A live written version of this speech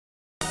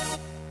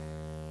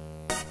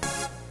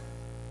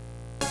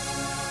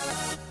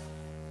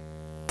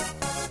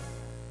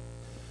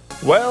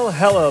Well,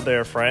 hello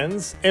there,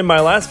 friends. In my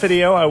last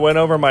video, I went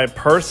over my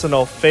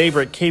personal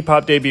favorite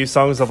K-pop debut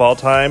songs of all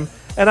time,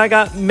 and I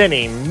got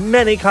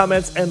many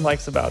comments and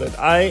likes about it.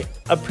 I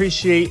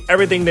appreciate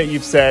everything that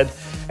you've said,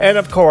 and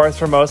of course,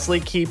 for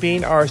mostly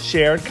keeping our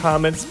shared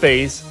comment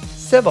space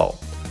civil.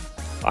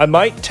 I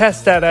might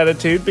test that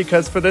attitude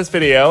because for this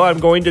video, I'm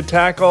going to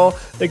tackle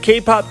the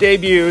K-pop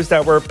debuts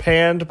that were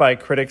panned by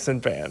critics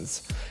and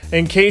fans.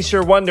 In case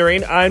you're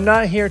wondering, I'm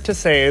not here to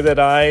say that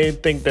I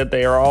think that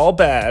they are all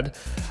bad.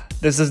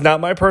 This is not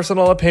my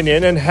personal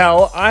opinion, and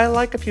hell, I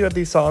like a few of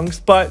these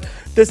songs, but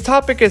this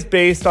topic is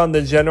based on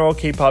the general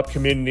K-pop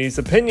community's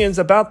opinions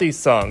about these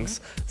songs.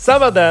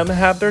 Some of them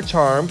have their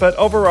charm, but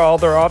overall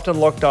they're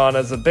often looked on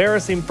as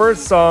embarrassing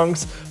first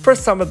songs for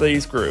some of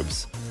these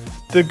groups.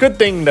 The good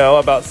thing, though,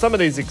 about some of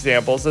these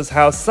examples is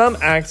how some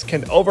acts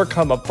can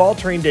overcome a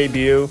faltering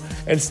debut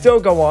and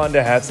still go on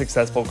to have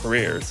successful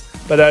careers.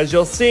 But as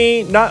you'll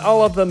see, not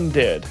all of them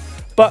did.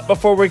 But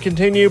before we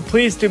continue,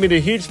 please do me a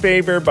huge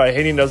favor by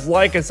hitting those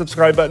like and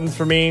subscribe buttons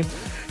for me.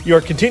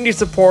 Your continued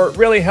support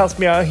really helps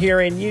me out here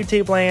in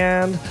YouTube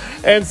land.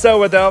 And so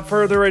without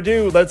further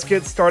ado, let's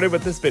get started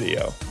with this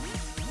video.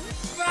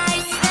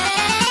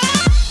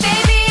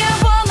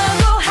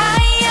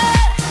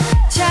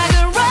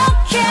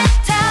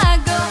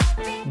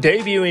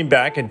 Debuting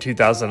back in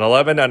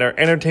 2011 under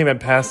Entertainment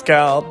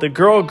Pascal, the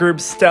girl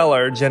group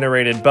Stellar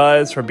generated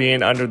buzz for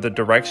being under the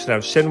direction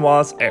of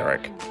Shinhwa's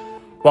Eric.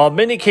 While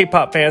many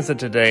K-pop fans of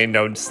today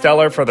know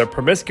Stellar for their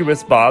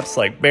promiscuous bops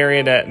like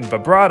Marionette and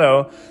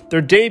Vibrato,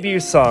 their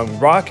debut song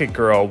Rocket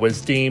Girl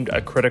was deemed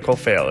a critical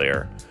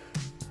failure.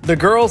 The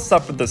girls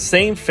suffered the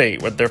same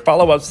fate with their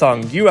follow-up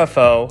song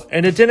UFO,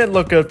 and it didn't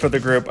look good for the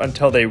group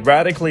until they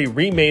radically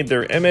remade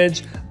their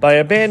image by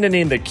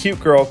abandoning the cute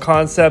girl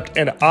concept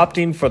and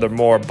opting for the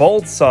more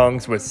bold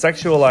songs with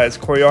sexualized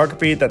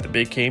choreography that they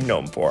became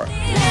known for.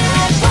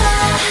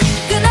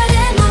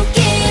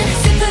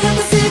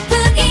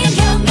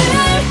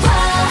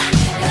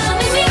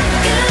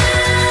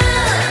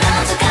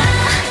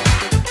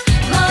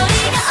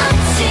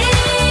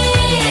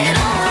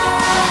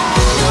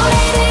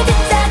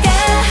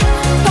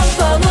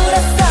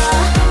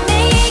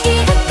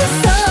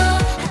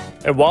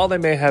 And while they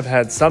may have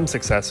had some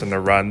success in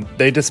their run,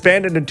 they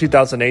disbanded in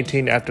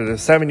 2018 after their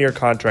 7-year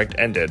contract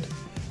ended.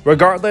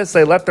 Regardless,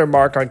 they left their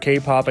mark on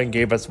K-pop and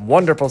gave us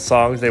wonderful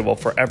songs they will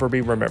forever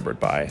be remembered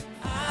by.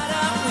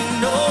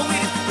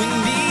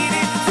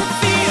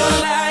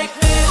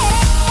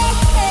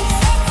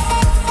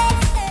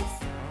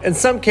 In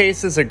some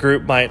cases, a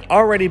group might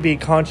already be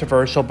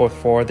controversial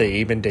before they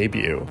even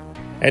debut.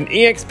 And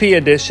EXP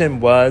Edition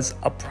was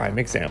a prime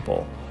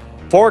example.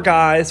 4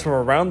 guys from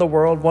around the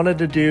world wanted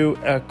to do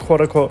a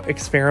quote-unquote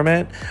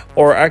experiment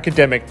or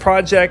academic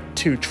project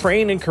to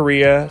train in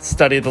Korea,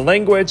 study the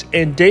language,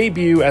 and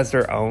debut as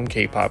their own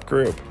K-pop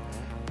group.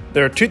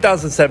 Their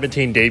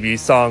 2017 debut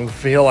song,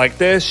 Feel Like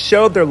This,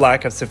 showed their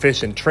lack of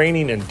sufficient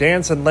training in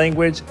dance and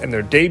language, and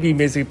their debut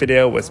music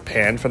video was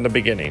panned from the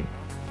beginning.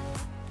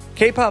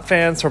 K-pop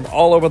fans from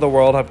all over the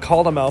world have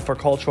called them out for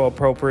cultural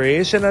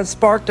appropriation and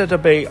sparked a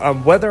debate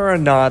on whether or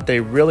not they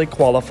really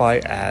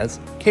qualify as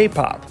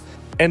K-pop.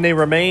 And they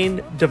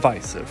remain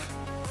divisive.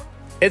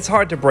 It's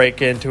hard to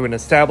break into an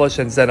established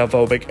and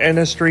xenophobic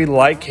industry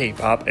like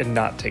K-pop and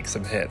not take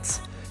some hits.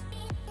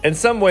 In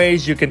some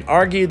ways, you can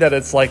argue that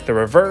it's like the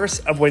reverse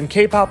of when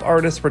K-pop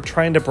artists were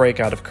trying to break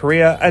out of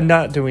Korea and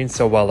not doing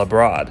so well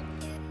abroad.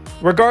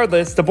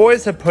 Regardless, the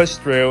boys have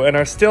pushed through and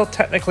are still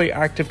technically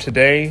active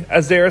today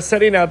as they are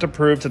setting out to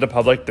prove to the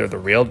public they're the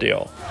real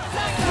deal.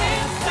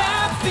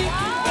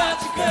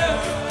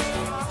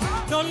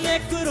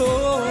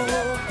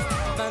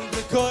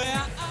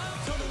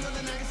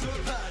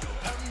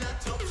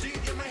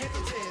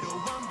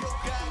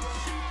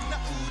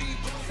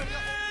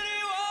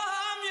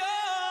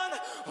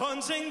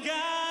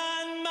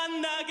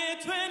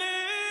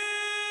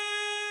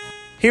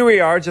 Here we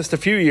are just a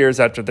few years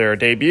after their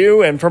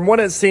debut, and from what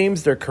it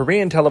seems, their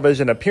Korean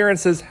television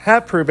appearances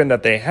have proven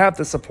that they have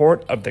the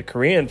support of the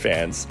Korean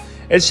fans.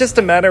 It's just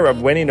a matter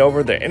of winning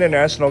over the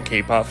international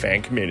K-pop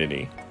fan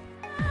community.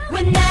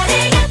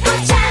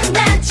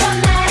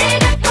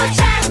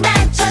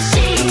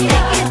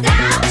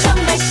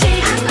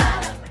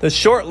 The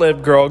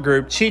short-lived girl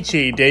group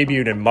KAACHI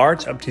debuted in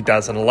March of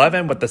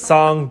 2011 with the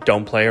song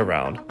Don't Play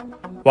Around.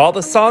 While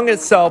the song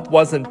itself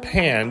wasn't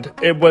panned,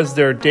 it was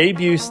their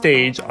debut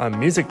stage on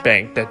Music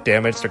Bank that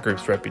damaged the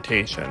group's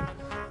reputation.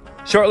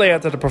 Shortly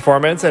after the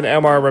performance, an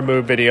MR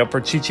removed video for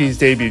KAACHI's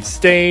debut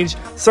stage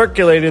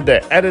circulated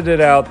that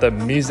edited out the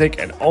music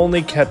and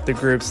only kept the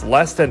group's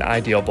less than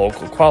ideal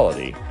vocal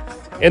quality.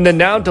 In the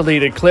now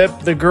deleted clip,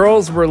 the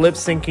girls were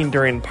lip-syncing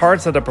during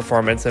parts of the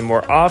performance and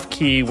were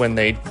off-key when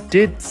they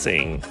did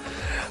sing.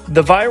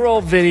 The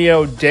viral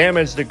video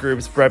damaged the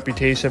group's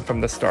reputation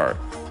from the start.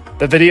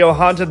 The video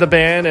haunted the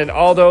band, and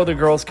although the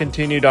girls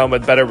continued on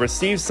with better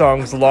received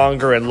songs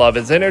Longer and Love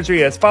Is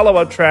Energy as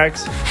follow-up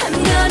tracks,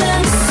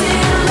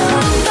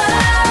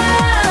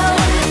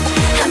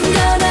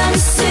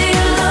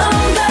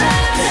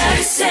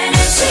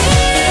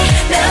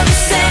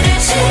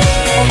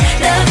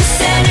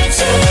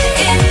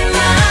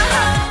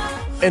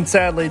 And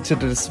sadly, to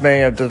the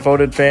dismay of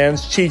devoted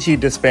fans, KAACHI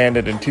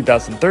disbanded in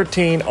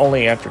 2013,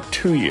 only after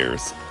 2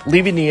 years,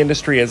 leaving the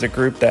industry as a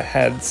group that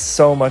had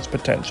so much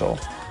potential.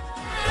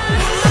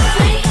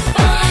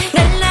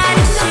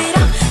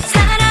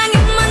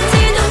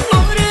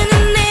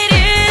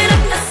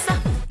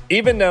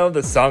 Even though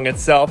the song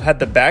itself had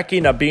the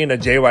backing of being a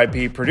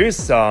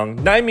JYP-produced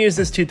song, 9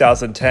 Muse's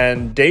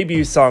 2010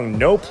 debut song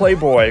No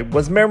Playboy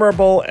was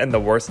memorable in the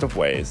worst of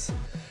ways.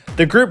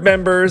 The group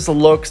members'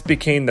 looks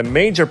became the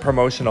major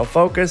promotional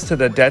focus to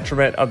the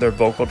detriment of their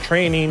vocal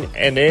training,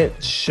 and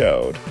it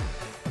showed.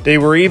 They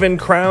were even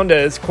crowned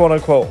as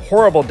quote-unquote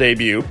horrible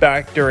debut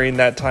back during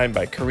that time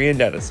by Korean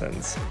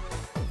netizens.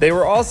 They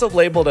were also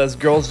labeled as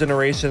Girls'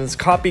 Generation's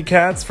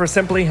copycats for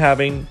simply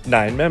having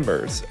 9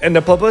 members, and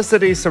the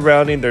publicity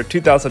surrounding their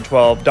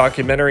 2012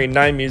 documentary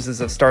 9 Muses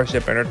of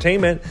Starship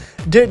Entertainment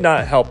did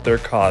not help their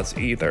cause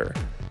either.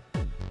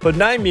 But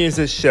 9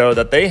 Muses showed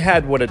that they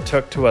had what it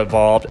took to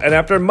evolve, and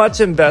after much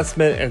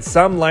investment and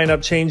some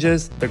lineup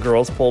changes, the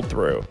girls pulled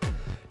through.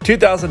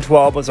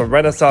 2012 was a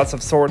renaissance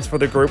of sorts for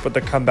the group with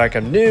the comeback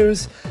of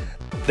News.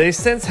 They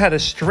since had a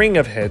string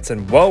of hits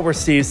and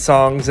well-received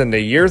songs in the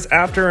years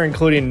after,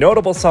 including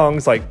notable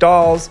songs like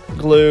Dolls,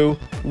 Glue,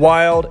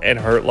 Wild, and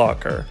Hurt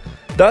Locker,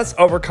 thus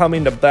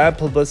overcoming the bad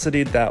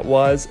publicity that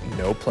was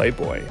No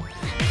Playboy.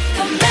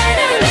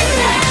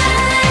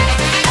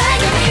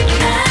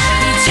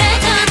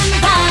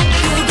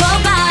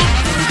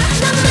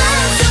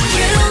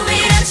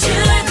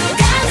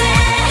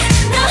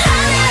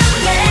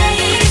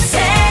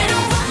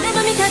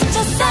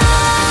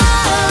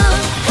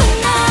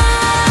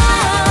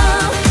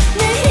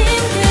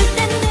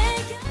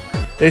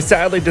 They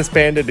sadly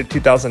disbanded in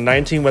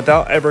 2019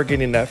 without ever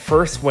getting that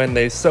first win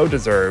they so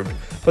deserved,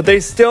 but they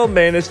still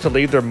managed to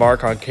leave their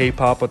mark on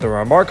K-pop with a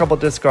remarkable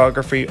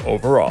discography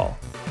overall.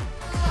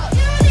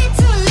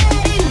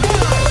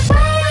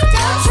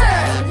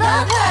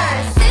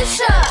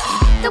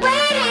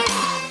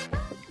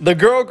 The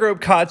girl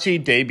group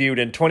KAACHI debuted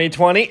in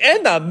 2020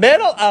 in the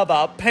middle of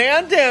a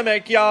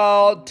pandemic,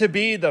 y'all, to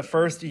be the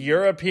first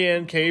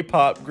European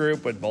K-pop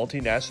group with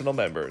multinational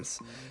members.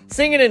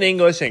 Singing in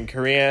English and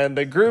Korean,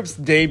 the group's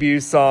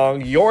debut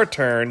song, Your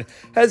Turn,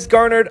 has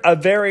garnered a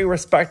very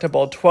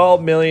respectable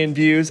 12 million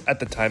views at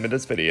the time of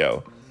this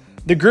video.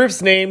 The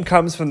group's name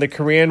comes from the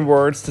Korean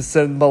words to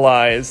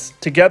symbolize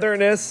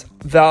togetherness,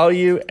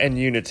 value, and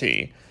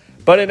unity.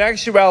 But in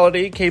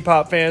actuality,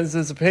 K-pop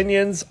fans'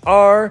 opinions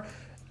are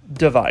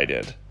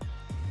divided.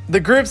 The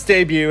group's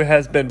debut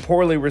has been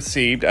poorly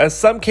received, as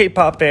some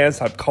K-pop fans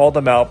have called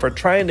them out for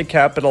trying to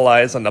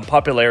capitalize on the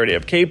popularity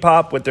of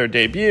K-pop with their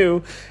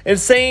debut and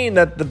saying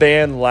that the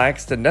band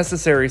lacks the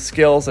necessary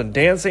skills in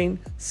dancing,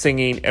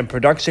 singing, and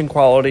production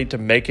quality to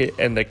make it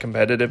in the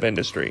competitive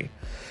industry.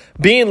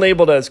 Being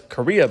labeled as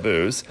Korea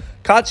boos,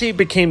 KAACHI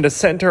became the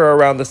center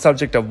around the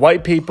subject of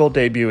white people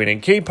debuting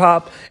in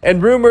K-pop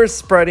and rumors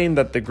spreading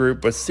that the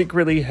group was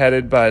secretly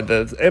headed by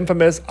the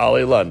infamous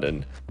Ali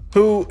London,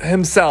 who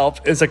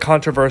himself is a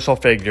controversial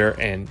figure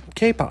in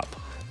K-pop.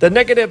 The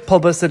negative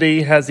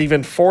publicity has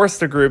even forced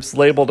the group's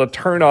label to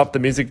turn off the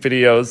music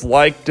videos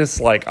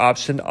like-dislike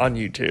option on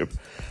YouTube.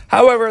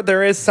 However,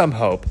 there is some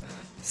hope.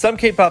 Some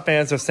K-pop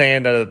fans are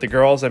saying that if the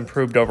girls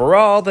improved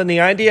overall, then the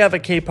idea of a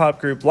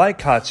K-pop group like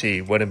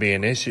KAACHI wouldn't be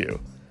an issue.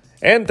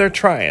 And they're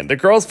trying. The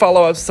girls'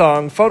 follow-up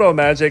song, Photo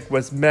Magic,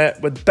 was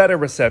met with better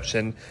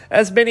reception,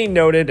 as many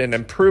noted an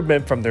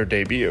improvement from their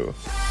debut.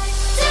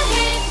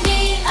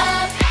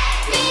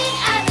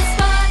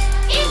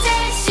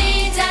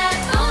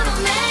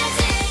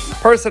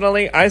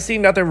 Personally, I see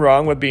nothing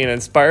wrong with being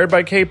inspired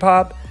by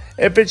K-pop.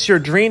 If it's your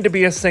dream to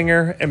be a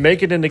singer and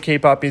make it in the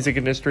K-pop music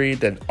industry,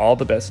 then all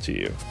the best to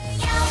you.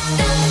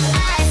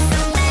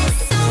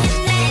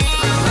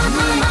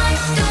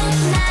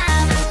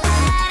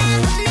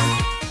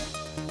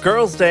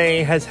 Girls'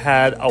 Day has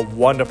had a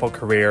wonderful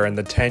career in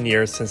the 10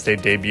 years since they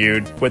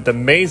debuted, with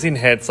amazing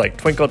hits like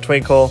Twinkle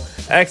Twinkle,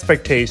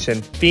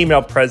 Expectation,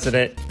 Female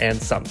President, and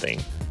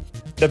Something.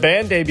 The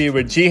band debuted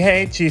with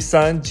Jihae,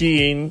 Jisun,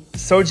 Jiin,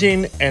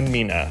 Sojin, and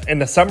Mina in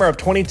the summer of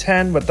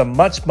 2010 with the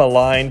much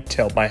maligned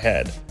Tilt My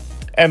Head.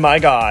 And my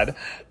god,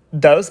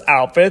 those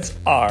outfits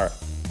are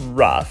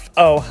rough.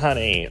 Oh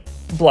honey,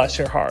 bless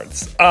your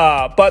hearts.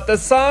 But the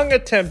song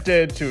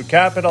attempted to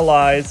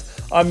capitalize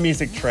on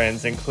music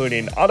trends,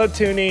 including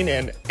auto-tuning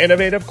and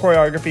innovative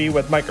choreography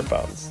with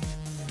microphones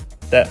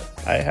that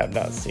I have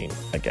not seen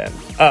again.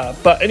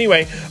 But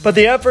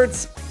the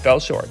efforts fell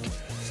short.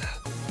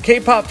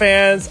 K-pop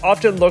fans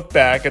often look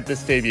back at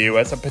this debut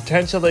as a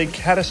potentially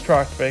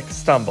catastrophic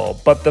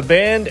stumble, but the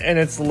band and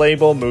its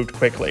label moved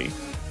quickly.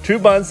 2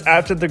 months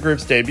after the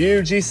group's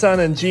debut, Jisun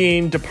and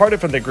Jin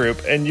departed from the group,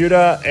 and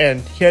Yuta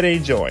and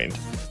Hyeri joined.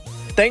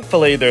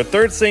 Thankfully, their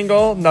third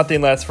single,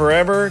 Nothing Lasts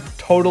Forever,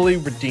 totally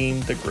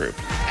redeemed the group.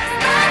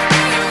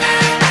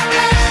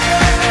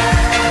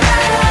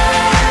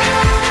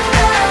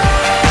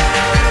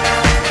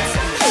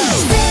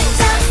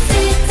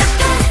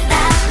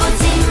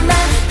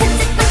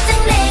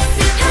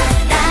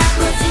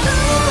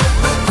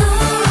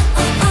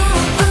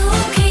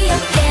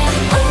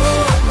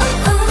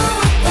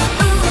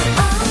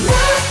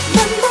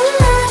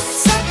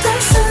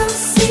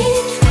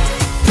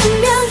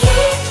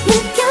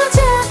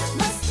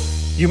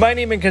 You might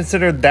even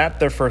consider that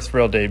their first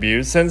real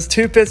debut, since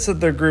 2/5 of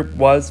their group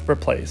was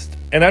replaced.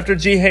 And after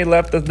Jihye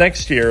left the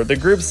next year, the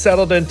group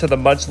settled into the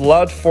much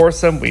loved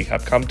foursome we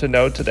have come to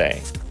know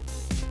today.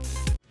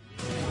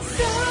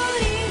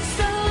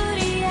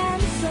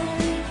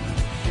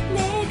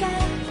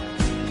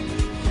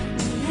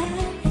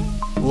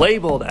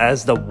 Labeled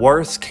as the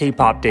worst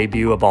K-pop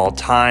debut of all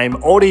time,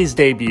 Ori's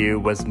debut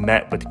was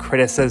met with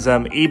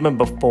criticism even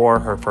before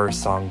her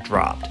first song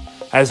dropped,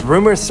 as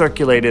rumors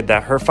circulated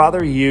that her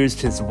father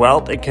used his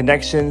wealth and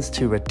connections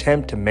to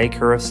attempt to make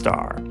her a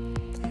star.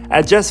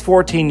 At just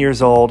 14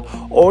 years old,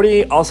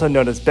 Ori, also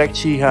known as Baek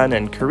Ji-hyun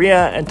in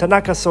Korea and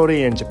Tanaka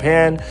Sori in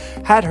Japan,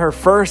 had her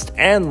first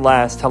and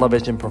last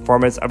television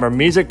performance of her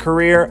music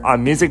career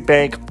on Music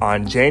Bank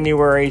on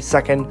January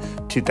 2nd,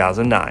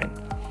 2009.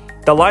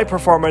 The live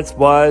performance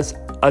was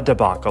a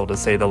debacle, to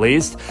say the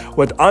least,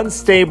 with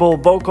unstable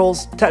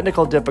vocals,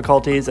 technical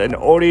difficulties, and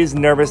Ori's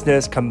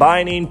nervousness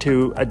combining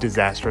to a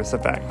disastrous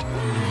effect.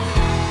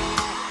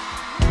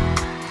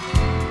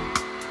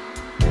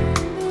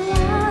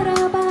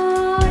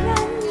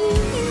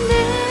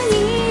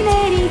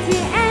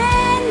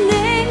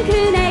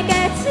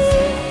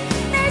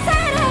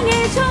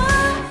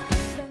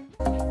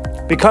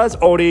 Because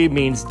Ori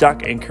means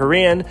duck in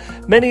Korean,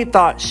 many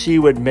thought she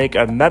would make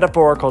a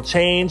metaphorical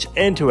change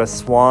into a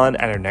swan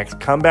at her next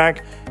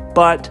comeback,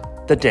 but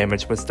the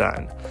damage was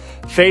done.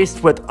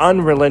 Faced with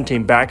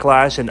unrelenting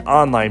backlash and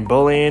online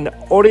bullying,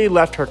 Ori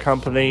left her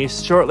company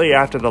shortly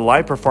after the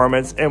live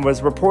performance and was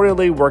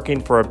reportedly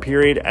working for a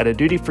period at a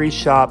duty-free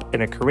shop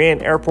in a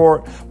Korean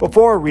airport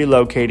before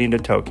relocating to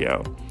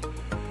Tokyo.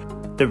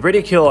 The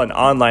ridicule and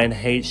online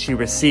hate she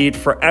received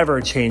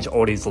forever changed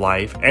Ori's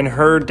life, and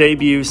her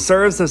debut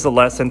serves as a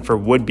lesson for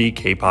would-be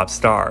K-pop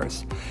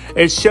stars.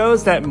 It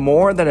shows that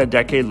more than a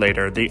decade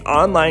later, the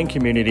online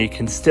community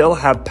can still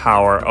have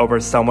power over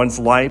someone's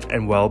life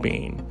and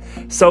well-being.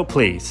 So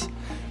please,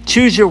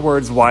 choose your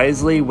words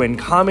wisely when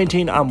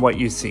commenting on what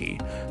you see.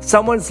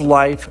 Someone's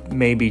life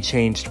may be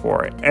changed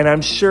for it, and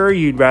I'm sure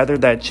you'd rather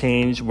that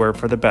change were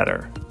for the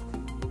better.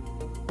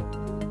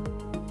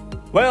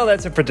 Well,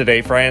 that's it for today,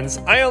 friends.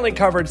 I only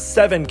covered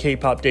 7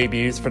 K-pop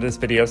debuts for this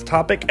video's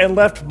topic and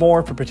left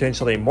more for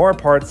potentially more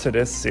parts to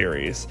this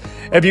series.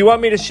 If you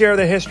want me to share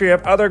the history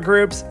of other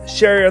groups,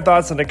 share your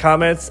thoughts in the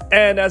comments,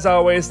 and as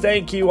always,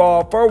 thank you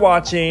all for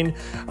watching.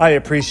 I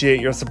appreciate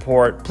your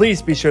support.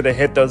 Please be sure to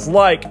hit those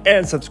like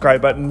and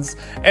subscribe buttons,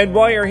 and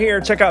while you're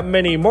here, check out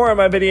many more of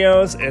my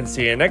videos, and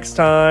see you next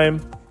time.